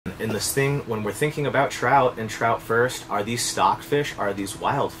in this thing, when we're thinking about trout and trout first, are these stockfish, are these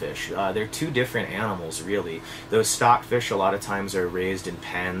wild fish? They're two different animals, really. Those stockfish a lot of times are raised in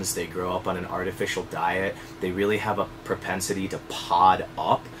pens, they grow up on an artificial diet, they really have a propensity to pod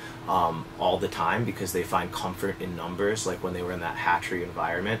up all the time because they find comfort in numbers, like when they were in that hatchery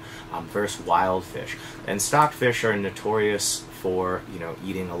environment, versus wild fish. And stockfish are notorious for, you know,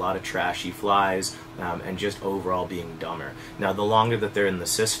 eating a lot of trashy flies and just overall being dumber. Now, the longer that they're in the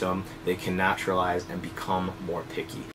system, they can naturalize and become more picky.